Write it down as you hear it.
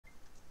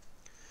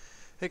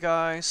Hey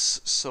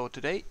guys, so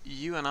today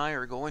you and I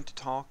are going to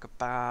talk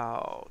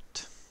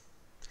about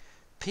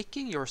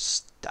picking your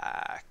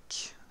stack.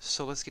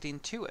 So let's get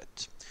into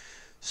it.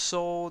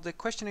 So the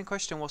question in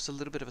question was a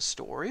little bit of a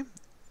story.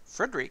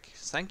 Frederick,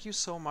 thank you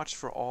so much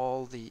for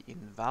all the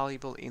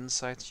invaluable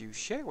insights you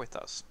share with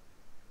us.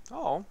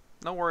 Oh,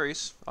 no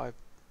worries.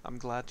 I'm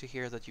glad to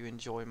hear that you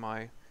enjoy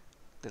my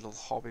little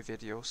hobby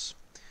videos.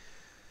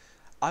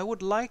 I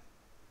would like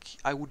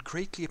I would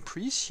greatly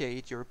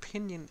appreciate your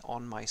opinion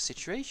on my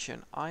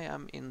situation. I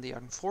am in the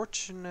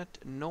unfortunate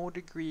no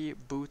degree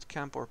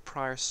bootcamp or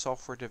prior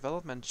software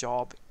development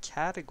job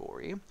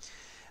category.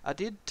 I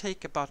did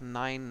take about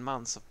 9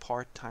 months of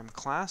part-time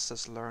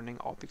classes learning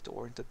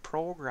object-oriented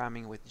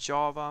programming with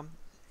Java,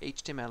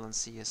 HTML and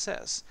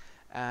CSS,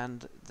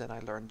 and then I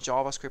learned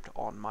JavaScript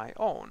on my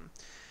own.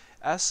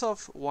 As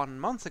of 1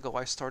 month ago,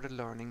 I started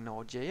learning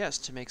Node.js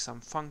to make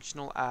some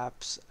functional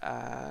apps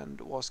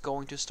and was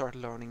going to start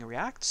learning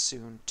React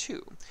soon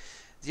too.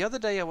 The other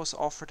day I was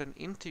offered an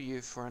interview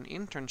for an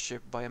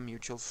internship by a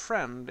mutual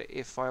friend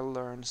if I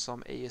learned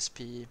some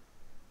ASP.NET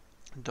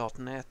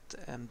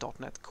and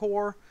 .NET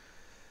Core,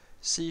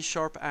 C#,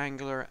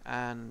 Angular,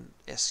 and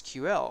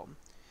SQL.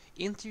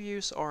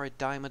 Interviews are a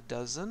dime a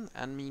dozen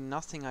and mean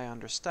nothing, I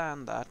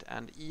understand that,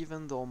 and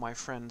even though my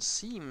friend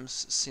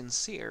seems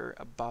sincere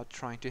about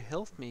trying to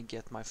help me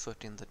get my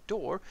foot in the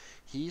door,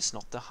 he is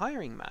not the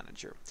hiring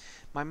manager.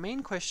 My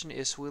main question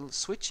is, will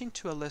switching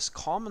to a less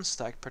common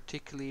stack,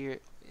 particularly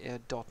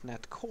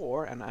 .NET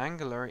Core and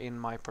Angular in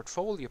my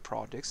portfolio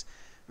projects,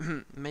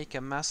 make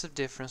a massive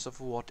difference of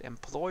what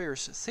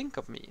employers think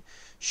of me?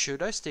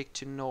 Should I stick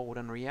to Node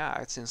and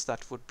React, since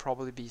that would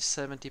probably be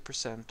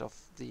 70% of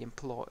the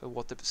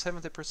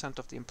 70%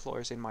 of the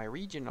employers in my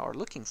region are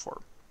looking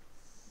for?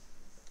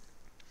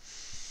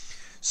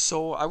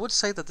 So I would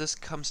say that this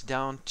comes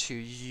down to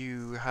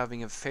you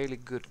having a fairly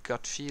good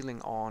gut feeling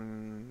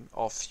on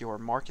of your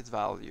market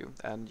value,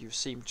 and you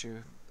seem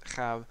to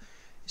have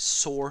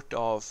sort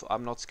of,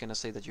 I'm not going to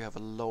say that you have a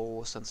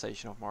low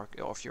sensation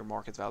of your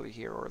market value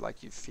here, or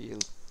like you feel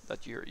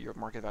that your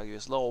market value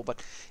is low,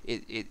 but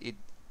it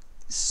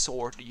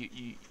sort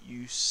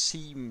you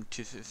seem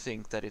to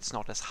think that it's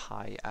not as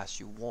high as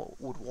you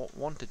would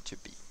want it to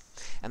be,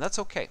 and that's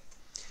okay.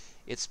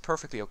 It's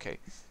perfectly okay.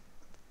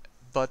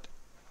 But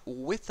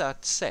with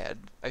that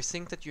said, I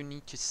think that you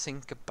need to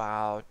think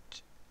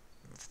about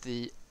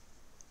the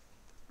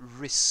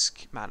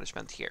risk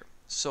management here.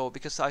 So,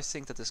 because I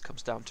think that this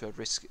comes down to a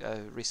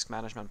risk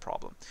management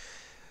problem.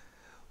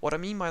 What I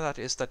mean by that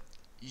is that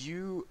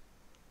you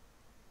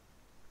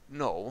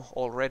know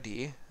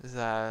already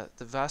that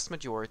the vast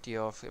majority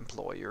of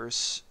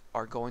employers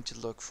are going to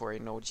look for a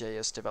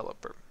Node.js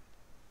developer,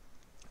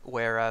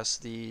 whereas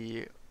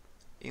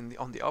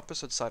on the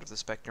opposite side of the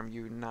spectrum,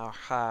 you now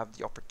have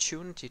the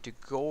opportunity to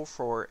go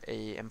for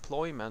a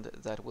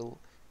employment that will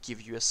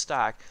give you a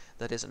stack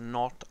that is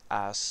not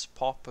as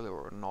popular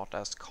or not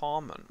as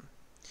common.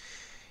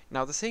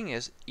 Now the thing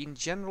is, in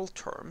general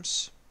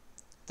terms,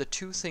 the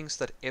two things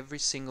that every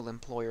single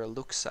employer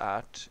looks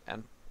at,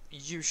 and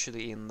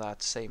usually in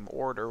that same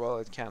order, well,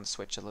 it can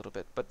switch a little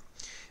bit, but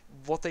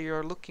what they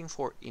are looking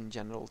for in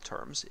general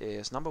terms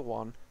is, number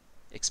one,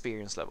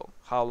 experience level.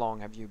 How long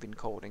have you been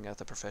coding at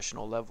the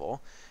professional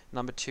level?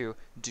 Number two,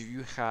 do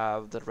you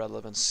have the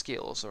relevant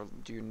skills, or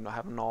do you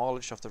have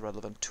knowledge of the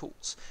relevant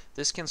tools?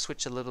 This can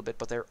switch a little bit,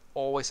 but they're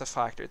always a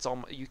factor.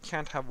 You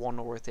can't have one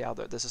or the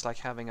other. This is like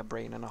having a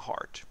brain and a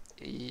heart.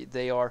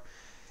 They are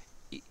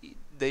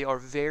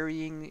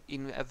varying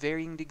in a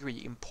varying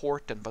degree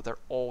important, but they're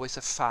always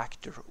a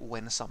factor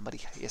when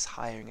somebody is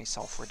hiring a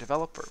software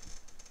developer.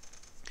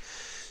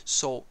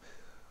 So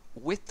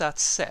with that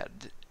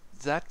said,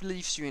 that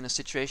leaves you in a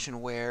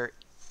situation where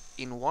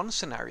in one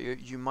scenario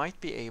you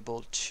might be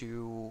able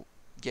to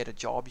get a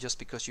job just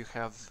because you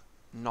have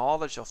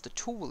knowledge of the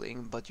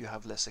tooling but you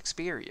have less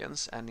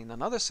experience, and in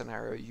another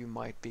scenario you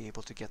might be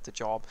able to get the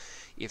job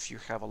if you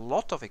have a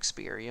lot of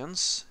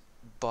experience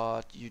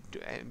but you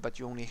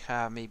only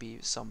have maybe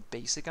some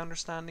basic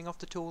understanding of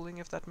the tooling,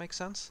 if that makes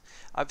sense.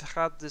 I've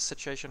had this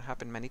situation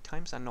happen many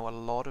times. I know a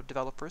lot of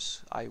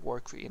developers. I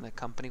work in a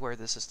company where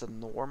this is the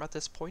norm at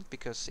this point,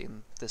 because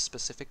in this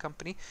specific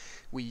company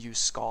we use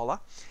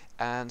Scala,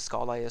 and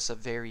Scala is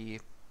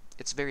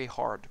it's very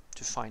hard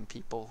to find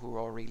people who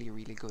are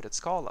really good at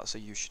Scala. So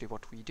usually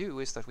what we do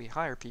is that we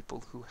hire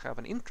people who have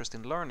an interest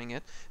in learning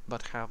it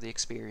but have the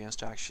experience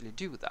to actually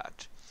do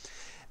that.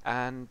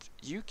 And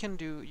you can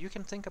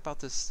think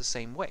about this the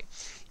same way.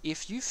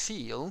 If you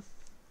feel,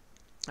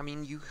 I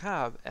mean, you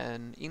have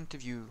an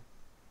interview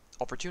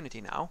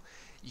opportunity now,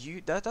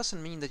 that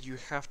doesn't mean that you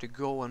have to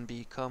go and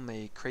become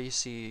a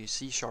crazy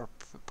C#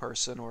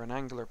 person or an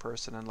Angular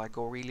person and like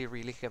go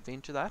really heavy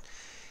into that,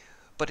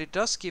 but it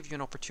does give you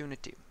an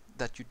opportunity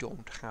that you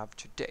don't have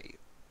today.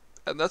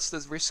 And that's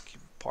the risk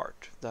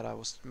part that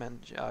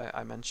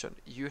I mentioned.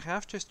 You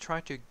have to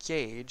try to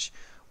gauge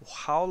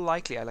how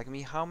likely,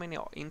 how many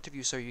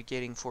interviews are you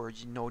getting for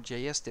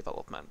Node.js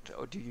development,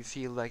 or do you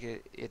feel like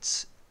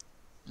it's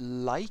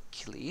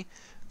likely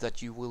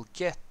that you will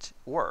get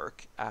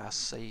work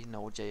as a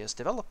Node.js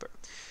developer,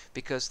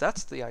 because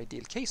that's the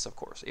ideal case, of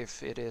course.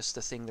 If it is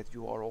the thing that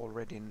you are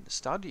already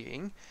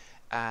studying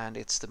and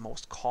it's the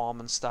most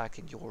common stack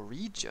in your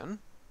region,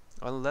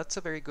 well, that's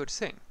a very good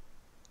thing.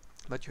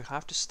 But you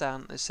have to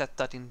set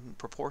that in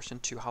proportion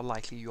to how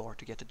likely you are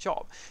to get a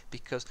job,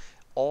 because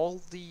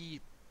all the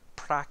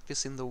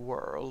practice in the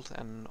world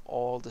and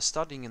all the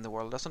studying in the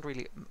world doesn't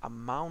really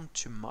amount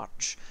to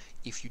much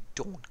if you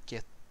don't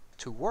get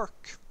to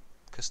work.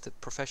 Because the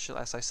professional,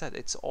 as I said,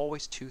 it's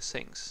always two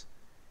things: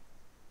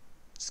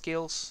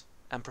 skills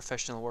and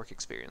professional work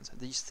experience.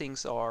 These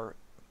things are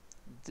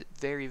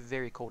very,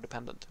 very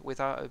codependent.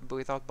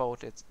 Without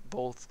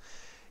both,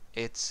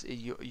 it's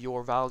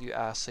your value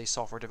as a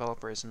software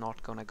developer is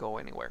not going to go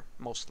anywhere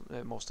most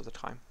of the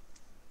time.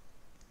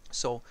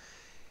 So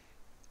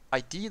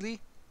ideally,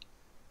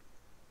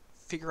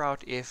 figure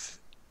out if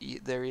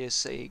there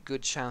is a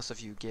good chance of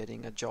you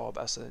getting a job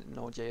as a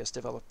Node.js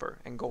developer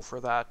and go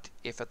for that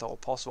if at all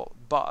possible.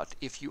 But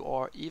if you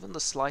are even the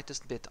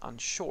slightest bit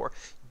unsure,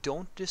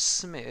 don't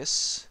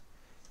dismiss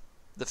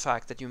the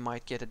fact that you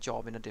might get a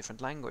job in a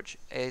different language.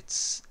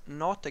 It's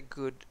not a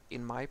good,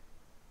 in my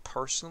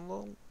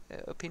personal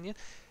opinion,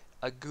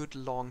 a good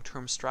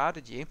long-term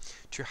strategy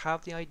to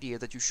have the idea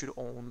that you should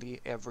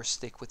only ever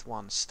stick with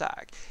one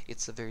stack.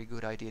 It's a very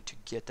good idea to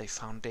get a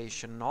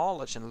foundation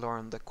knowledge and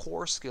learn the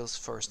core skills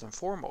first and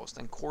foremost.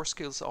 And core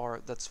skills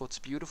that's what's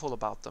beautiful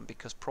about them,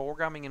 because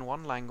programming in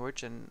one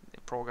language and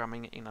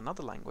programming in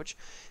another language,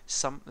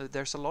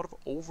 there's a lot of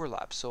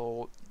overlap.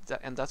 So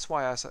and that's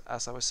why,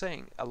 as I was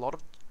saying, a lot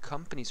of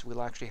companies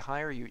will actually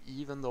hire you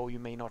even though you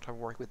may not have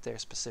worked with their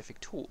specific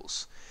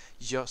tools,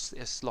 just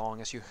as long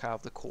as you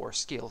have the core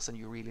skills and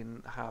you really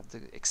have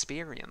the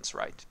experience,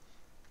 right?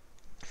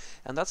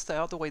 And that's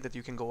the other way that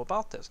you can go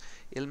about this.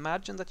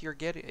 Imagine that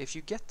if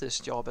you get this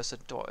job as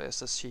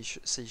a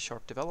C#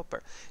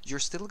 developer, you're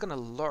still going to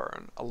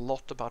learn a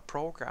lot about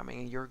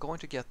programming, and you're going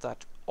to get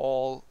that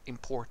all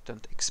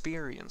important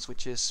experience,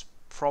 which is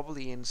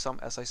probably,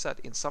 as I said,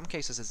 in some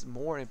cases it's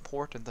more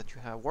important that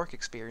you have work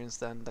experience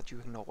than that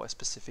you know a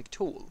specific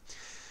tool.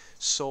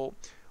 So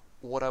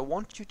what I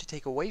want you to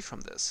take away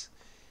from this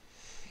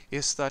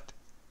is that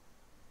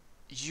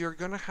you're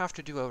going to have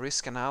to do a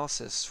risk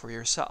analysis for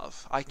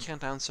yourself. I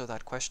can't answer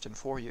that question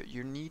for you.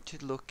 You need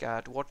to look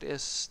at what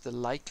is the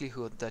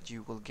likelihood that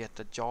you will get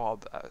a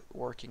job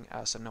working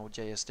as a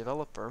Node.js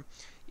developer.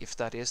 If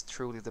that is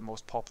truly the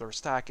most popular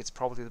stack, it's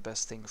probably the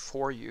best thing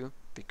for you,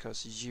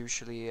 because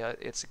usually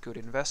it's a good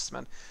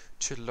investment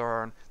to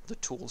learn the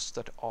tools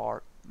that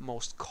are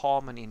most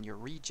common in your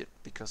region,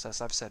 because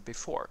as I've said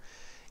before,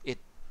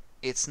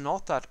 it's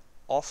not that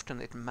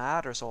often it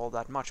matters all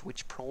that much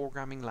which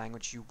programming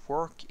language you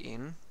work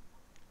in,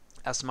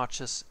 as much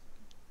as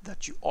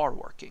that you are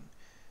working.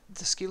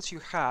 The skills you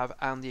have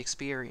and the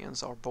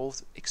experience are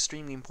both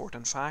extremely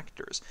important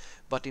factors,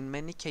 but in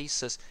many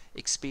cases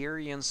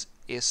experience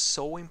is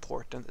so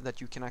important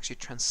that you can actually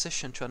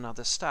transition to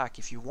another stack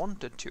if you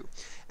wanted to.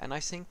 And I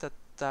think that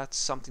that's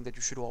something that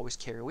you should always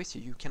carry with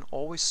you. You can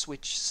always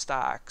switch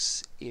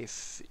stacks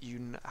if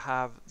you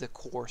have the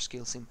core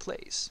skills in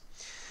place.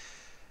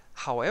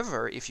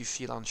 However, if you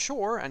feel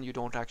unsure and you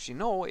don't actually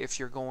know if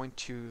you're going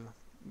to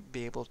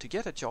be able to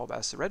get a job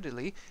as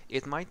readily,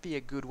 it might be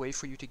a good way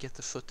for you to get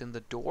the foot in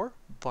the door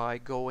by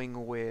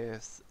going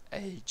with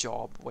a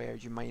job where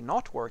you may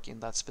not work in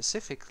that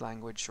specific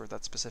language or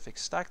that specific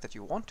stack that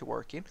you want to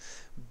work in,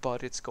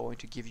 but it's going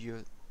to give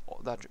you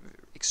that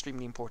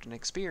extremely important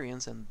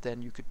experience, and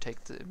then you could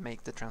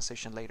make the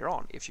transition later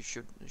on if you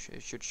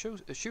should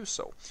choose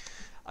so.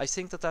 I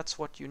think that that's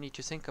what you need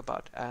to think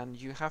about, and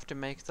you have to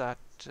make that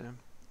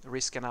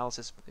risk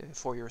analysis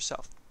for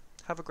yourself.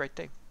 Have a great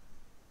day.